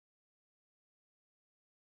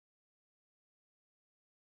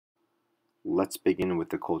Let's begin with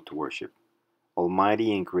the call to worship.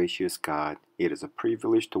 Almighty and gracious God, it is a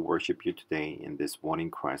privilege to worship you today in this one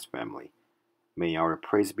in Christ family. May our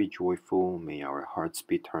praise be joyful, may our hearts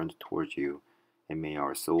be turned towards you, and may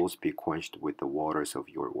our souls be quenched with the waters of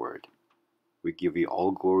your word. We give you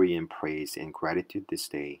all glory and praise and gratitude this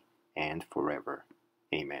day and forever.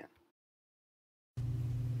 Amen.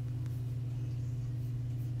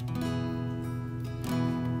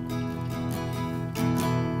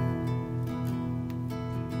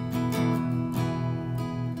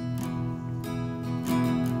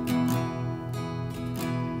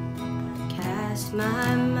 Cast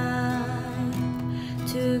my mind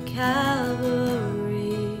to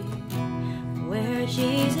Calvary, where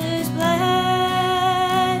Jesus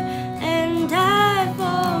bled and died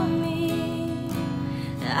for me.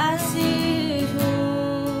 I see his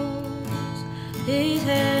wounds, his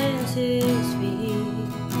hands, his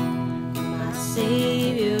feet, my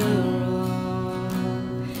Savior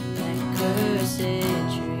on that cursed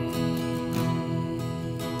tree.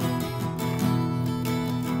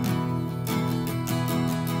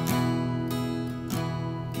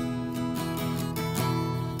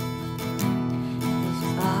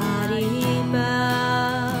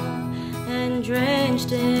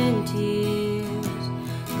 Drenched in tears,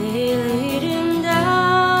 they laid him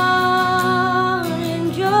down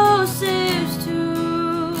in Joseph's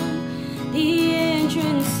tomb, the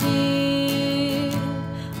entrance sealed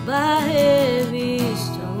by heavy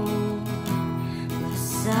stone.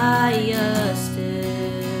 Messiah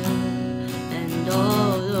still and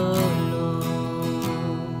all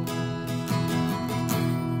alone.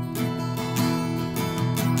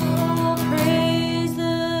 Oh, praise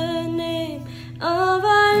the name of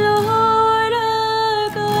our Lord our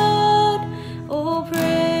God. Oh,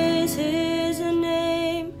 praise his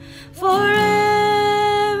name forevermore.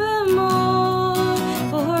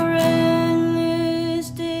 For endless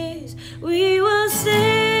days we will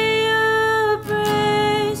sing your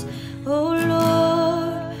praise, oh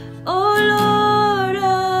Lord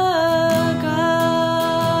our God.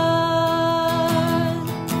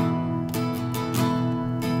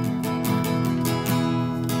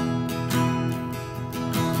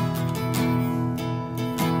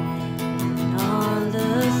 On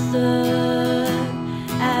the third,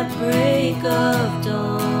 at break of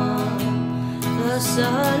dawn, the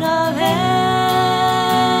Son of Heaven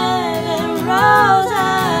rose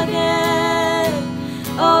again.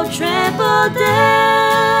 Oh, trample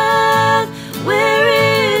death, where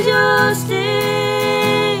is your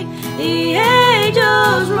sting? The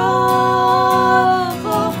angels roar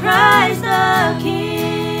for Christ the King.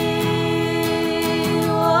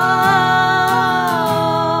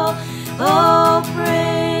 Oh,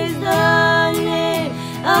 praise the name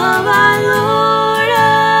of our Lord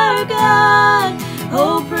our God.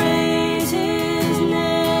 Oh, praise his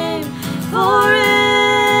name forevermore.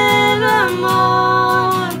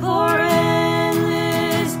 For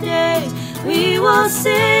endless days we will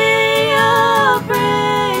sing your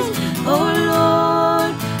praise, oh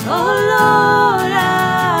Lord our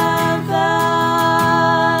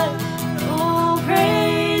God. Oh,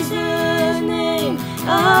 praise the name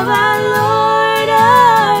of our Lord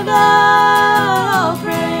our God. Oh,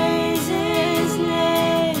 praise his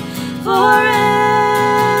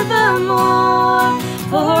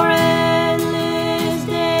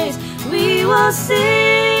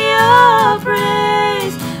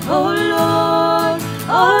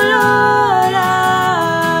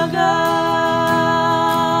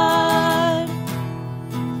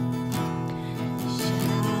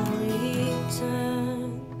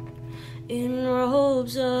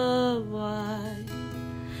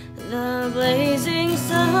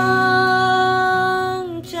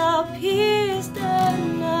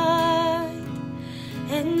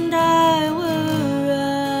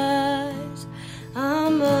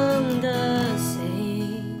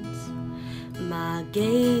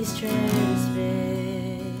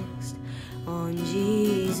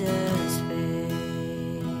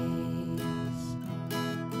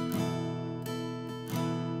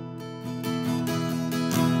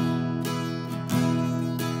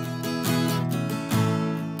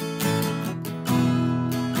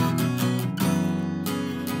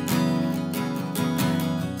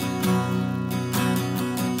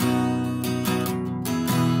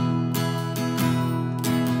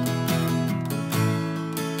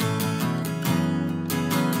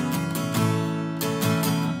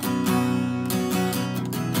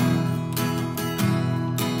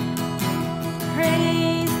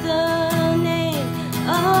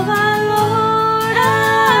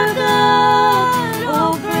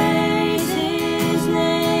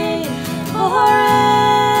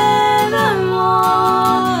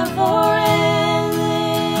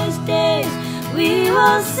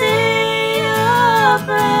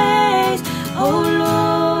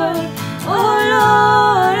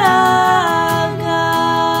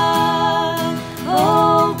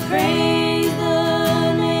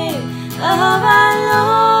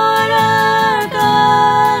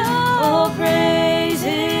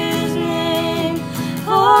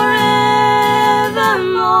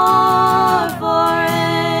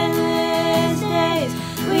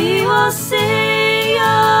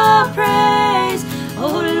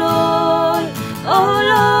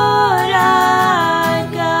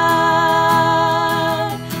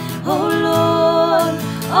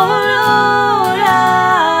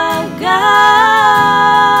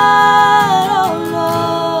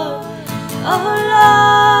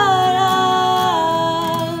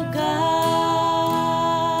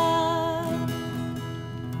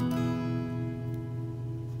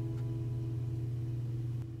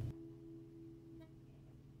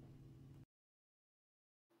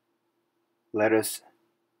Let us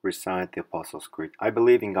recite the Apostles' Creed. I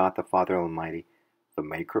believe in God the Father Almighty, the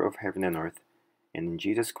maker of heaven and earth, and in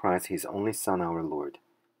Jesus Christ, his only Son, our Lord,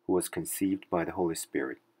 who was conceived by the Holy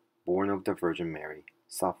Spirit, born of the Virgin Mary,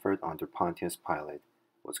 suffered under Pontius Pilate,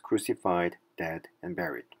 was crucified, dead, and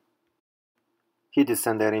buried. He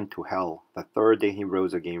descended into hell. The third day he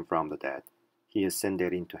rose again from the dead. He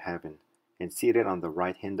ascended into heaven, and seated on the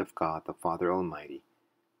right hand of God the Father Almighty.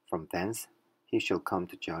 From thence he shall come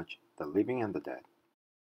to judge the living and the dead.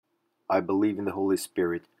 I believe in the Holy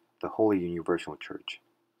Spirit, the holy universal church,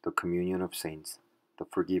 the communion of saints, the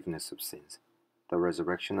forgiveness of sins, the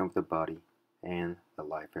resurrection of the body, and the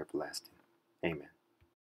life everlasting. Amen.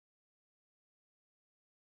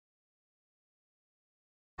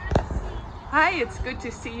 Hi, it's good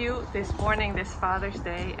to see you this morning, this Father's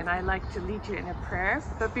Day, and I'd like to lead you in a prayer.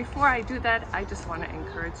 But before I do that, I just want to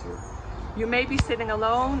encourage you. You may be sitting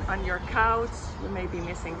alone on your couch, you may be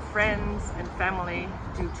missing friends and family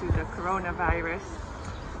due to the coronavirus,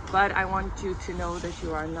 but I want you to know that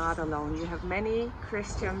you are not alone. You have many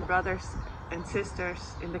Christian brothers and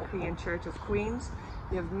sisters in the Korean Church of Queens.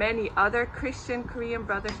 You have many other Christian Korean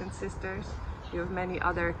brothers and sisters. You have many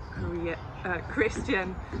other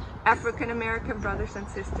Christian African American brothers and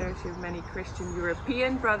sisters. You have many Christian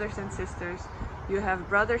European brothers and sisters. You have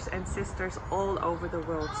brothers and sisters all over the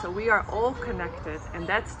world. So we are all connected, and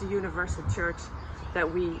that's the universal church that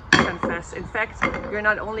we confess. In fact, you're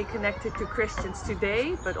not only connected to Christians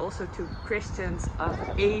today, but also to Christians of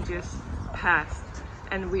ages past.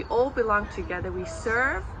 And we all belong together. We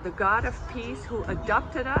serve the God of peace who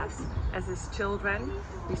adopted us as his children.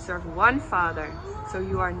 We serve one Father, so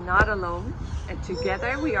you are not alone, and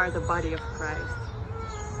together we are the body of Christ.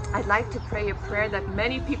 I'd like to pray a prayer that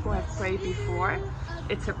many people have prayed before.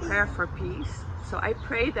 It's a prayer for peace. So I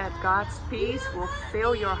pray that God's peace will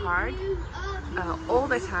fill your heart all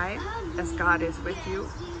the time as God is with you.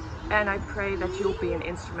 And I pray that you'll be an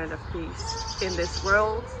instrument of peace in this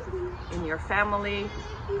world, in your family,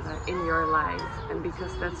 in your life, and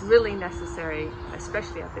because that's really necessary,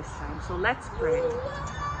 especially at this time. So let's pray.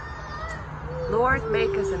 Lord,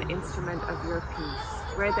 make us an instrument of your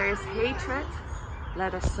peace. Where there is hatred,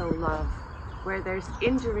 let us sow love. Where there's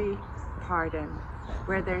injury, pardon.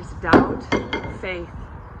 Where there's doubt, faith.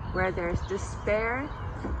 Where there's despair,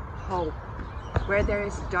 hope. Where there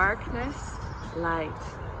is darkness, light.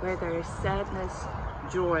 Where there is sadness,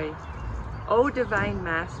 joy. O Divine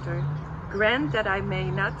Master, grant that I may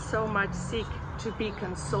not so much seek to be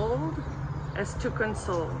consoled as to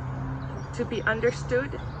console, to be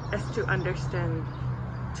understood as to understand,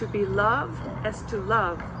 to be loved as to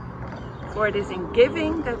love. For it is in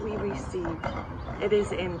giving that we receive, it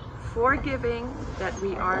is in forgiving that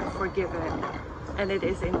we are forgiven, and it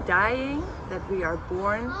is in dying that we are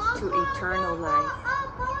born to eternal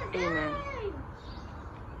life. Amen.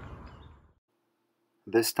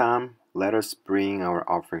 This time, let us bring our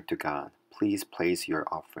offering to God. Please place your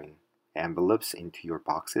offering envelopes into your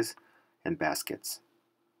boxes and baskets.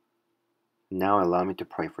 Now allow me to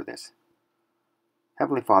pray for this.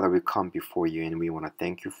 Heavenly Father, we come before you and we want to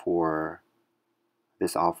thank you for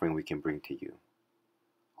this offering we can bring to you.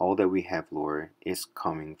 All that we have, Lord, is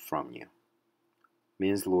coming from you.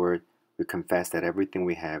 Means, Lord, we confess that everything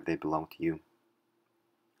we have, they belong to you.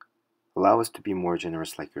 Allow us to be more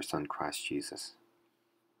generous like your Son, Christ Jesus.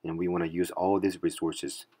 And we want to use all these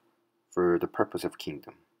resources for the purpose of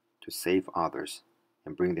kingdom, to save others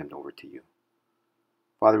and bring them over to you.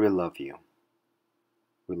 Father, we love you.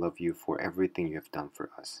 We love you for everything you have done for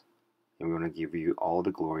us. And we want to give you all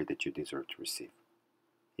the glory that you deserve to receive.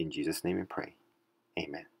 In Jesus' name we pray.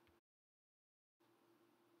 Amen.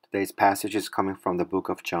 Today's passage is coming from the book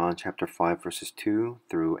of John, chapter 5, verses 2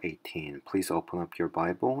 through 18. Please open up your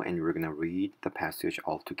Bible and we're going to read the passage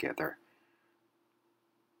all together.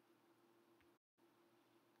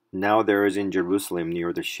 Now there is in Jerusalem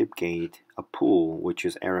near the ship gate a pool, which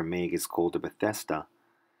is Aramaic is called the Bethesda,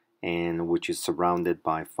 and which is surrounded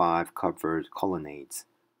by 5 covered colonnades.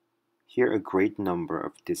 Here a great number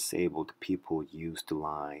of disabled people used to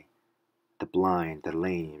lie, the blind, the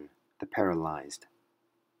lame, the paralyzed.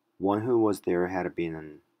 One who was there had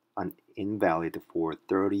been an invalid for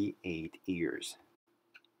 38 years.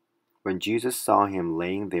 When Jesus saw him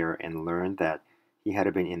laying there and learned that he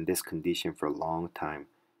had been in this condition for a long time,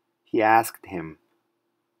 he asked him,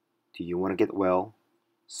 "Do you want to get well?"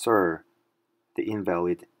 "Sir," the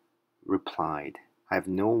invalid replied, "I have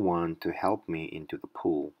no one to help me into the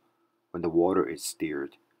pool when the water is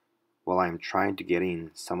stirred. While I am trying to get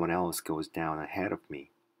in, someone else goes down ahead of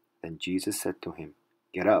me." Then Jesus said to him,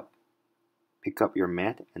 "Get up, pick up your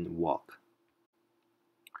mat and walk."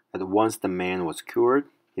 At once the man was cured.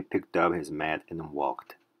 He he picked up his mat and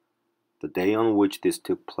walked. The day on which this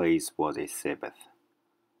took place was a Sabbath.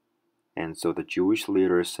 And so the Jewish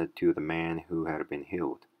leaders said to the man who had been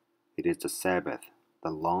healed, "It is the Sabbath. The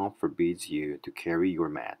law forbids you to carry your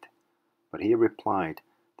mat." But he replied,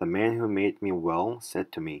 "The man who made me well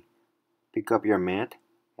said to me, 'Pick up your mat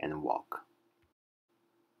and walk.'"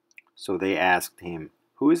 So they asked him,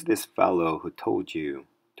 "Who is this fellow who told you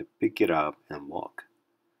to pick it up and walk?"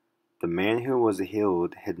 The man who was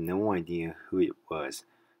healed had no idea who it was,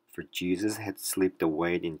 for Jesus had slipped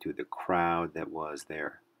away into the crowd that was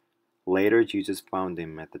there. Later, Jesus found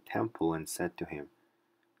him at the temple and said to him,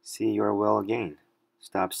 "See, you are well again.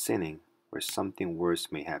 Stop sinning, or something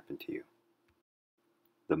worse may happen to you."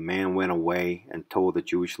 The man went away and told the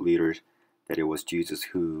Jewish leaders that it was Jesus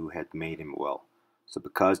who had made him well. So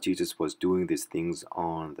because Jesus was doing these things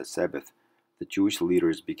on the Sabbath, the Jewish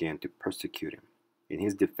leaders began to persecute him. In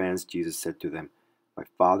his defense, Jesus said to them, "My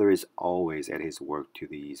Father is always at his work to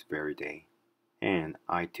this very day, and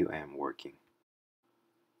I too am working."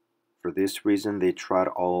 For this reason, they tried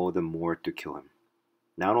all the more to kill him.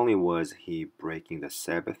 Not only was he breaking the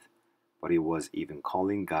Sabbath, but he was even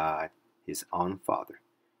calling God his own Father,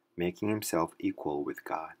 making himself equal with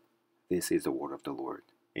God. This is the word of the Lord.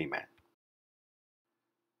 Amen.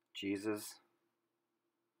 Jesus,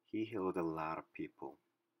 he healed a lot of people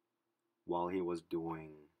while he was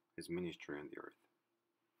doing his ministry on the earth.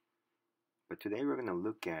 But today we're going to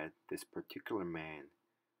look at this particular man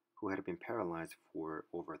who had been paralyzed for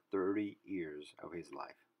over 30 years of his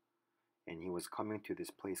life. And he was coming to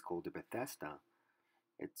this place called Bethesda.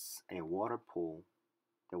 It's a water pool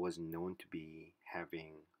that was known to be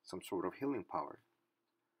having some sort of healing power.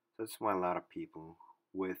 So that's why a lot of people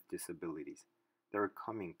with disabilities, they're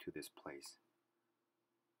coming to this place,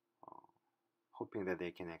 hoping that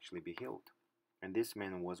they can actually be healed. And this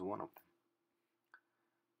man was one of them.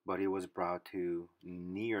 But he was brought to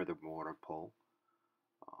near the water pool.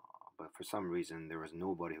 But for some reason, there was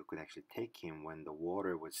nobody who could actually take him when the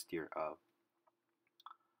water would stir up.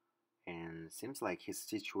 And it seems like his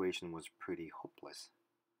situation was pretty hopeless.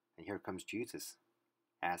 And here comes Jesus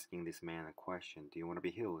asking this man a question. "Do you want to be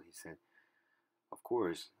healed?" He said, "Of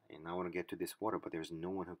course, and I want to get to this water, but there's no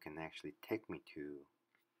one who can actually take me to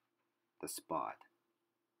the spot."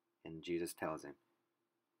 And Jesus tells him,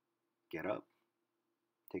 "Get up,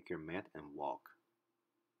 take your mat and walk."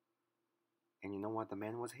 And you know what? The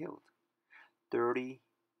man was healed. 30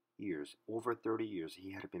 years, over 30 years,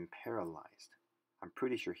 he had been paralyzed. I'm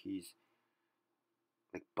pretty sure his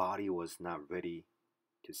body was not ready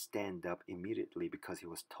to stand up immediately because he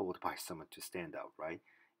was told by someone to stand up, right?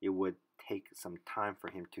 It would take some time for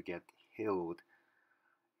him to get healed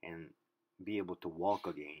and be able to walk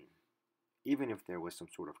again. Even if there was some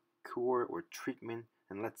sort of cure or treatment,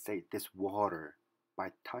 and let's say this water,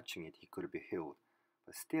 by touching it, he could be healed.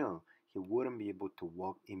 But still, he wouldn't be able to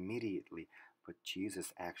walk immediately. But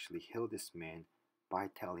Jesus actually healed this man by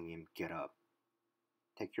telling him, "Get up,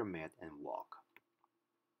 take your mat and walk."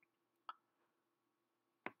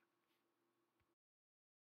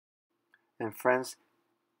 And friends,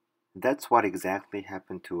 that's what exactly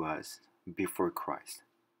happened to us before Christ.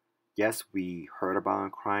 Yes, we heard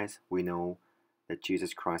about Christ. We know that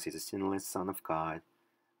Jesus Christ is a sinless Son of God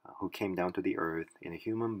who came down to the earth in a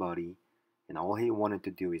human body, and all he wanted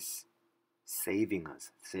to do is saving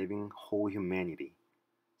us, saving whole humanity,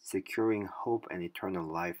 securing hope and eternal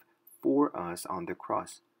life for us on the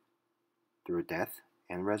cross through death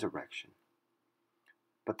and resurrection.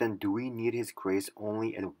 But then, do we need his grace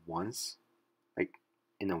only at once?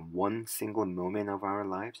 In a one single moment of our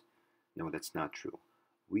lives? No, that's not true.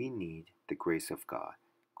 We need the grace of God,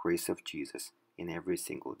 grace of Jesus, in every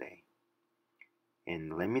single day.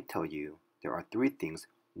 And let me tell you, there are 3 things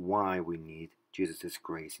why we need Jesus'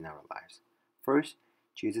 grace in our lives. First,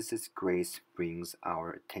 Jesus' grace brings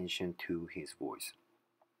our attention to his voice.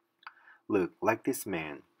 Look, like this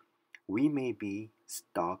man, we may be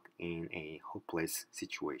stuck in a hopeless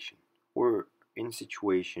situation, or in a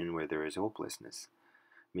situation where there is hopelessness.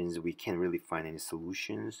 Means we can't really find any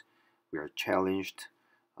solutions. We are challenged.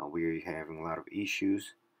 We're having a lot of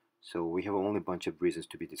issues. So we have only a bunch of reasons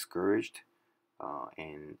to be discouraged.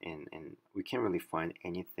 And we can't really find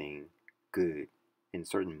anything good in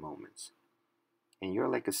certain moments. And you're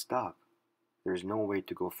like a stop. There's no way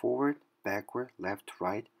to go forward, backward, left,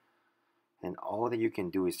 right. And all that you can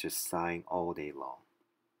do is just sighing all day long.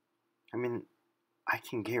 I mean, I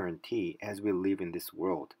can guarantee as we live in this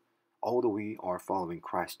world, although we are following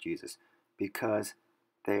Christ Jesus, because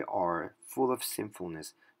they are full of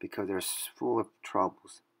sinfulness, because they're full of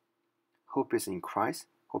troubles. Hope is in Christ.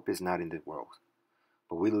 Hope is not in the world.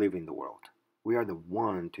 But we live in the world. We are the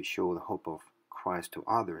one to show the hope of Christ to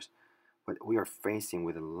others, but we are facing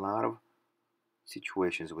with a lot of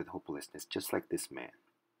situations with hopelessness, just like this man.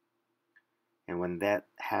 And when that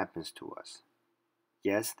happens to us,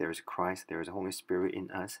 yes, there is Christ, there is the Holy Spirit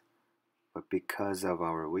in us, but because of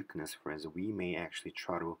our weakness, friends, we may actually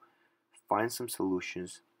try to find some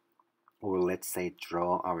solutions, or let's say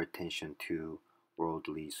draw our attention to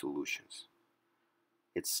worldly solutions.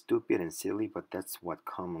 It's stupid and silly, but that's what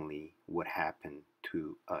commonly would happen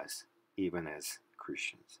to us, even as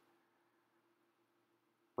Christians.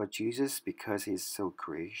 But Jesus, because He's so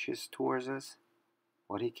gracious towards us,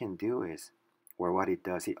 what He can do is, or what He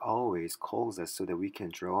does, He always calls us so that we can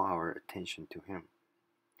draw our attention to Him.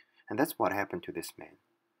 And that's what happened to this man.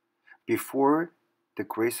 Before the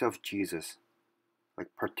grace of Jesus, like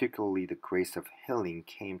particularly the grace of healing,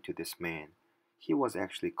 came to this man, he was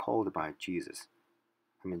actually called by Jesus.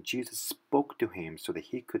 Jesus spoke to him so that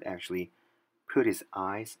he could actually put his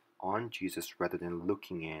eyes on Jesus rather than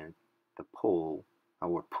looking at the pool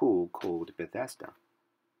called Bethesda,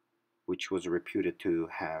 which was reputed to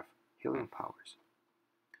have healing powers.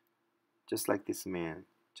 Just like this man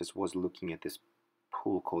just was looking at this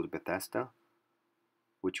pool called Bethesda,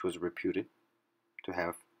 which was reputed to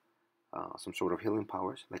have some sort of healing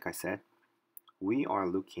powers, like I said, we are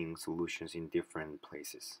looking solutions in different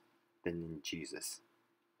places than in Jesus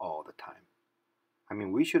all the time.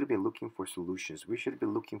 We should be looking for solutions. We should be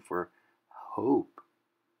looking for hope.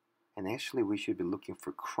 And actually, we should be looking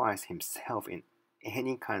for Christ Himself in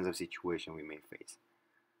any kinds of situation we may face.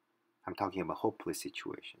 I'm talking about hopeless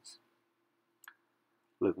situations.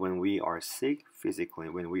 Look, when we are sick physically,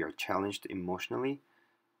 when we are challenged emotionally,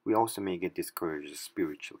 we also may get discouraged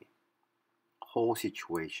spiritually. Whole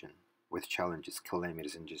situation with challenges,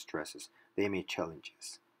 calamities, and distresses, they may challenge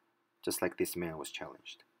us, just like this man was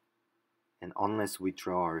challenged. And unless we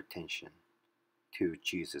draw our attention to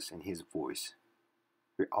Jesus and His voice,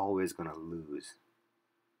 we're always going to lose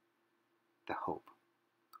the hope.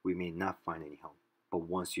 We may not find any hope. But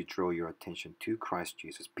once you draw your attention to Christ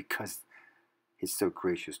Jesus, because He's so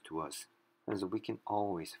gracious to us, we can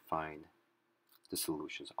always find the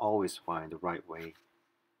solutions, always find the right way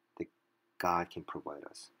that God can provide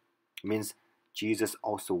us. It means Jesus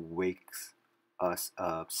also wakes us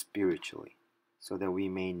up spiritually so that we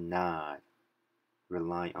may not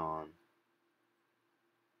rely on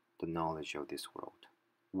the knowledge of this world,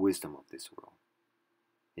 wisdom of this world.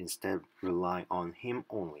 Instead, rely on Him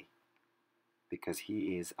only, because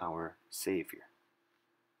He is our Savior.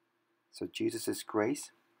 So Jesus'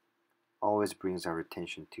 grace always brings our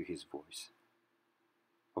attention to His voice.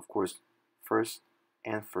 Of course, first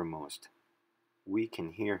and foremost, we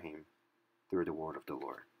can hear Him through the word of the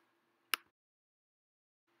Lord.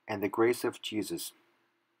 And the grace of Jesus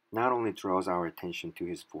not only draws our attention to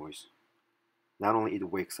His voice, not only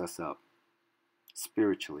it wakes us up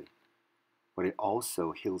spiritually, but it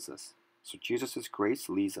also heals us. So Jesus' grace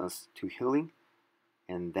leads us to healing,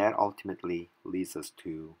 and that ultimately leads us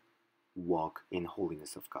to walk in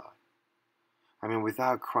holiness of God.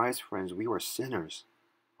 Without Christ, friends, we were sinners.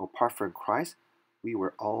 Apart from Christ, we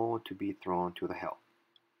were all to be thrown to the hell.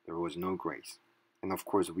 There was no grace. And of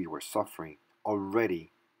course, we were suffering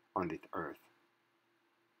already on this earth.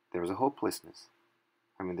 There was a hopelessness.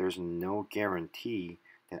 There's no guarantee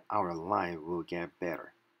that our life will get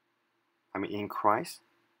better. In Christ,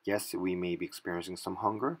 yes, we may be experiencing some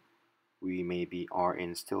hunger. We are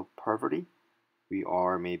in still poverty. We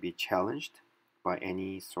are maybe challenged by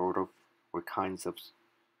any sort of or kinds of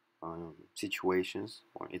situations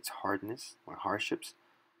or its hardness or hardships.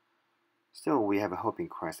 Still, we have a hope in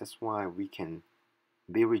Christ. That's why we can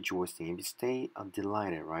be rejoicing and stay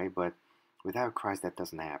delighted, right? But without Christ, that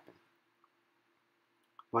doesn't happen.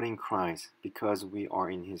 But in Christ, because we are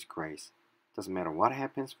in His grace, doesn't matter what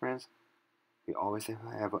happens, friends. We always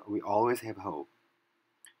have hope.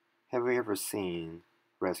 Have you ever seen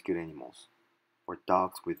rescued animals or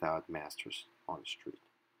dogs without masters on the street?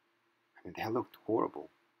 They looked horrible.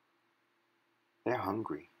 They're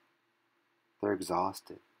hungry. They're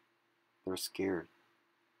exhausted. They're scared.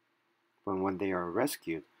 But when they are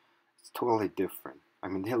rescued, it's totally different.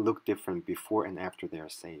 They look different before and after they are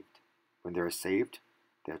saved. When they are saved,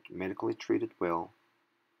 they're medically treated well.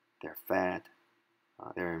 They're fed.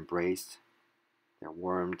 They're embraced. They're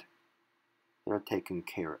warmed. They're taken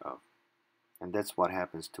care of. And that's what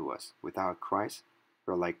happens to us. Without Christ,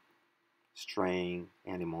 we're like straying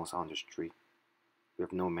animals on the street. We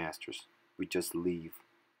have no masters. We just leave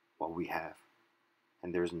what we have.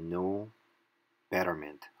 And there's no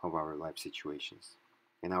betterment of our life situations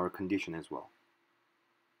and our condition as well.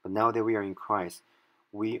 But now that we are in Christ,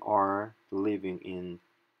 we are living in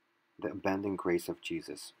the abundant grace of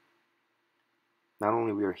Jesus. Not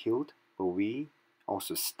only we are healed, but we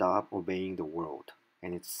also stop obeying the world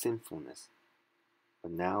and its sinfulness.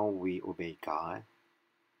 But now we obey God,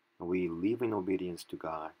 and we live in obedience to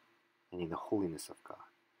God and in the holiness of God.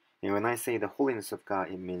 And when I say the holiness of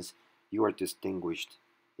God, it means you are distinguished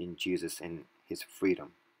in Jesus and His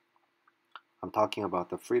freedom. I'm talking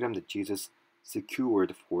about the freedom that Jesus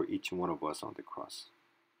secured for each one of us on the cross.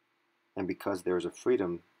 And because there is a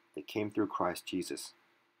freedom that came through Christ Jesus,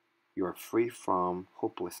 you are free from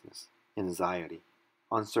hopelessness, anxiety,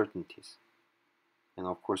 uncertainties. And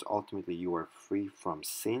of course, ultimately, you are free from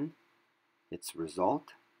sin, its result,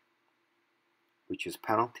 which is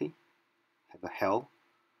penalty, the hell,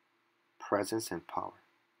 presence, and power.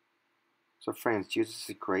 So friends,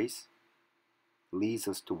 Jesus' grace leads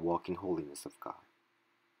us to walk in holiness of God.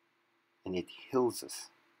 And it heals us.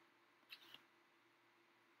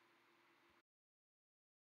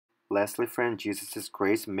 Lastly, friend, Jesus'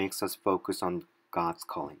 grace makes us focus on God's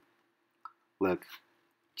calling. Look,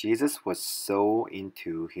 Jesus was so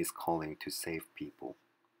into His calling to save people.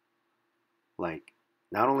 Like,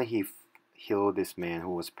 not only He healed this man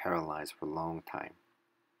who was paralyzed for a long time.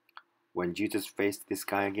 When Jesus faced this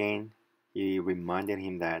guy again, He reminded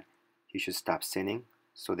him that he should stop sinning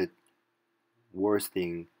so that worse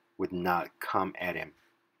thing would not come at him.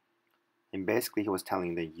 And basically He was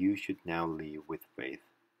telling that you should now live with faith.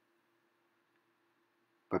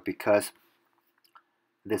 But because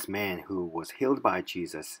this man who was healed by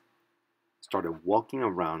Jesus started walking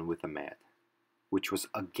around with a mat, which was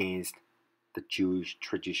against the Jewish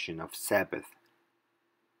tradition of Sabbath.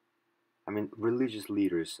 I mean, religious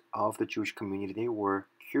leaders of the Jewish community, they were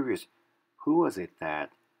curious. Who was it that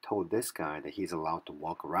told this guy that he's allowed to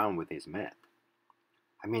walk around with his mat?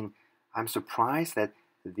 I mean, I'm surprised that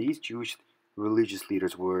these Jewish religious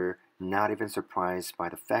leaders were not even surprised by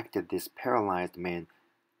the fact that this paralyzed man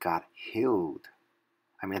got healed.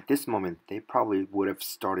 I mean, at this moment, they probably would have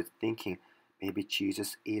started thinking, maybe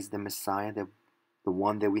Jesus is the Messiah, the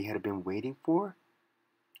one that we had been waiting for?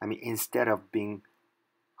 I mean, instead of being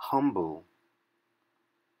humble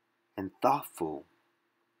and thoughtful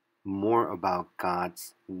more about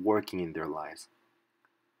God's working in their lives,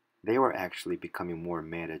 they were actually becoming more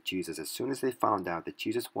mad at Jesus as soon as they found out that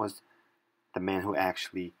Jesus was the man who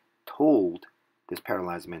actually told this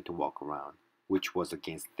paralyzed man to walk around, which was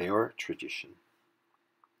against their tradition.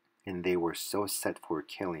 And they were so set for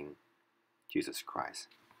killing Jesus Christ.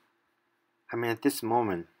 I mean, at this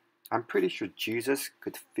moment, I'm pretty sure Jesus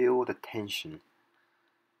could feel the tension,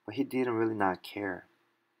 but He didn't really not care.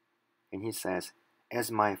 And He says,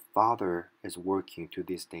 as my Father is working to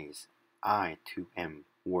these days, I too am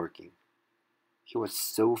working. He was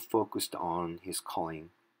so focused on His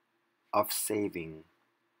calling of saving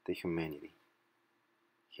the humanity,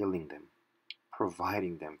 healing them,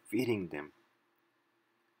 providing them, feeding them,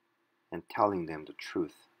 and telling them the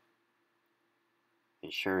truth,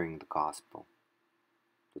 and sharing the gospel,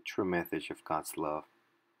 the true message of God's love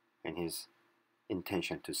and His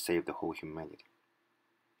intention to save the whole humanity.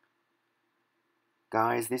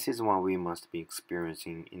 Guys, this is what we must be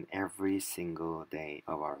experiencing in every single day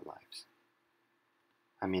of our lives.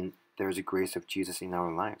 I mean, there's a grace of Jesus in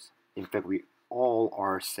our lives. In fact, we all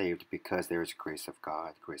are saved because there is grace of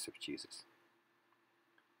God, grace of Jesus.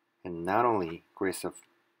 And not only grace of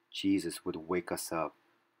Jesus would wake us up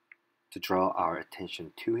to draw our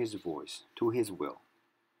attention to His voice, to His will.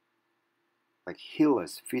 Like heal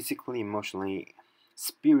us physically, emotionally,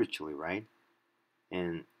 spiritually, right?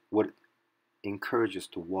 And would encourage us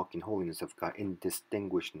to walk in holiness of God, in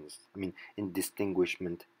distinguishment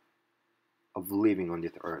of living on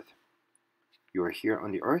this earth. You are here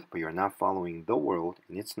on the earth, but you're not following the world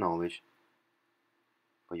and its knowledge,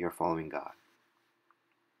 but you're following God.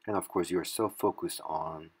 And of course, you're so focused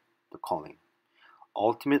on the calling.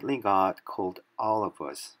 Ultimately, God called all of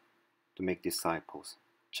us to make disciples,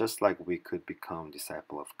 just like we could become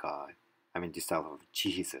disciple of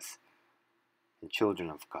Jesus, and children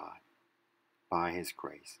of God by His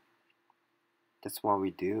grace. That's what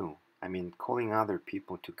we do. I mean, calling other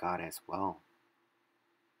people to God as well.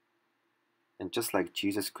 And just like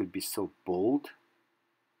Jesus could be so bold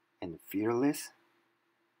and fearless,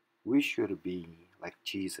 we should be like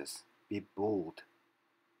Jesus, be bold.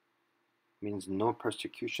 Means no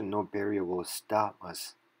persecution, no barrier will stop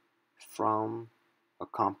us from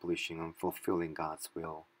accomplishing and fulfilling God's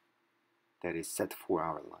will that is set for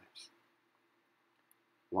our lives.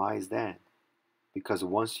 Why is that? Because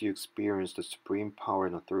once you experience the supreme power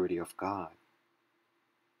and authority of God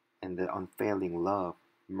and the unfailing love,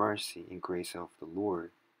 mercy, and grace of the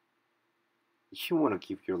Lord, you want to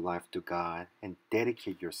give your life to God and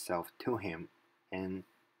dedicate yourself to Him and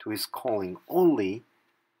to His calling only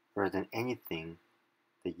rather than anything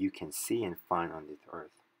that you can see and find on this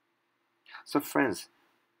earth. So friends,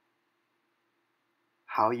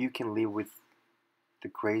 how you can live with the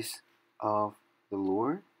grace of the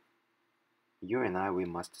Lord? You and I, we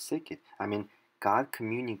must seek it. God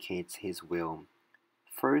communicates His will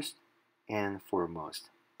first and foremost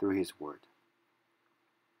through His Word.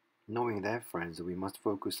 Knowing that, friends, we must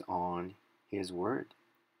focus on His Word.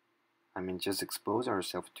 Just expose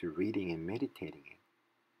ourselves to reading and meditating it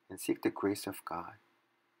and seek the grace of God.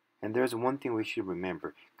 And there's one thing we should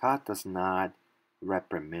remember. God does not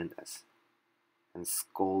reprimand us and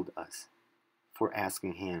scold us for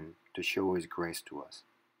asking Him to show His grace to us.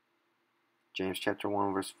 James chapter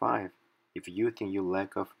 1 verse 5, if you think you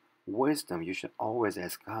lack of wisdom, you should always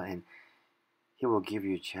ask God and He will give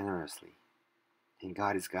you generously. And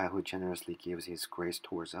God is God who generously gives His grace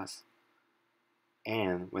towards us.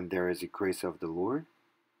 And when there is the grace of the Lord,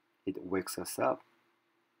 it wakes us up.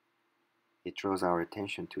 It draws our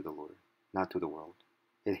attention to the Lord, not to the world.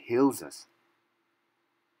 It heals us.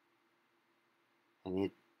 And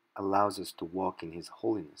it allows us to walk in His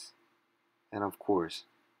holiness. And of course,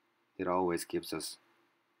 it always gives us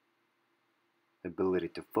the ability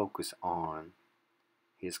to focus on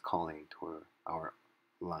His calling toward our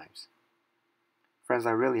lives. Friends,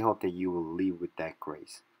 I really hope that you will live with that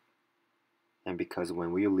grace. And because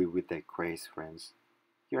when we live with that grace, friends,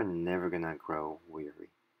 you're never going to grow weary.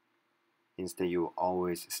 Instead, you will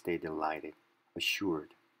always stay delighted,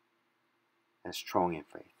 assured, and strong in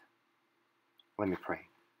faith. Let me pray.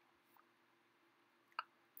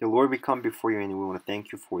 The Lord, we come before you and we want to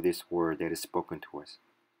thank you for this word that is spoken to us.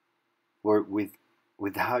 Lord,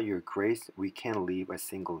 without your grace, we can't live a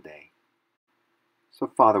single day.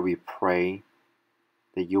 So, Father, we pray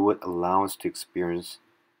that you would allow us to experience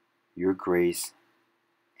your grace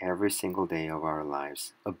every single day of our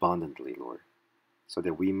lives abundantly, Lord, so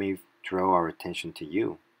that we may draw our attention to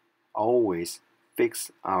you, always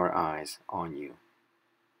fix our eyes on you,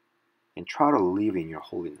 and try to live in your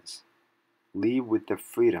holiness. Live with the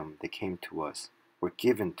freedom that came to us or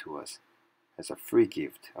given to us as a free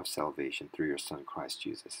gift of salvation through your Son, Christ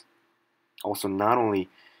Jesus. Also, not only,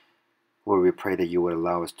 Lord, we pray that you would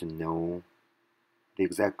allow us to know the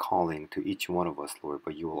exact calling to each one of us, Lord,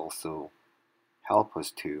 but you will also help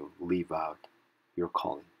us to live out your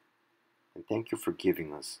calling. And thank you for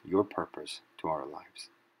giving us your purpose to our lives.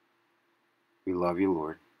 We love you,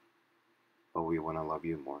 Lord, but we want to love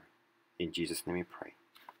you more. In Jesus' name we pray.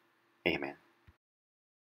 Amen.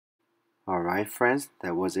 Alright, friends,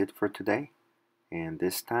 that was it for today. And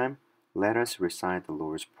this time, let us recite the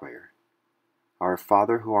Lord's Prayer. Our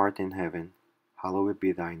Father who art in heaven, hallowed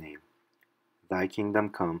be thy name. Thy kingdom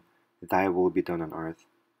come, thy will be done on earth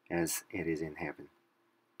as it is in heaven.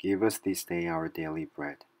 Give us this day our daily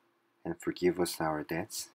bread, and forgive us our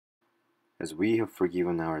debts, as we have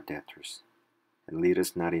forgiven our debtors. And lead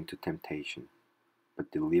us not into temptation,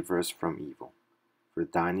 but deliver us from evil. For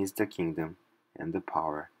thine is the kingdom, and the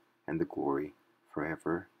power, and the glory,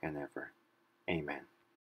 forever and ever. Amen.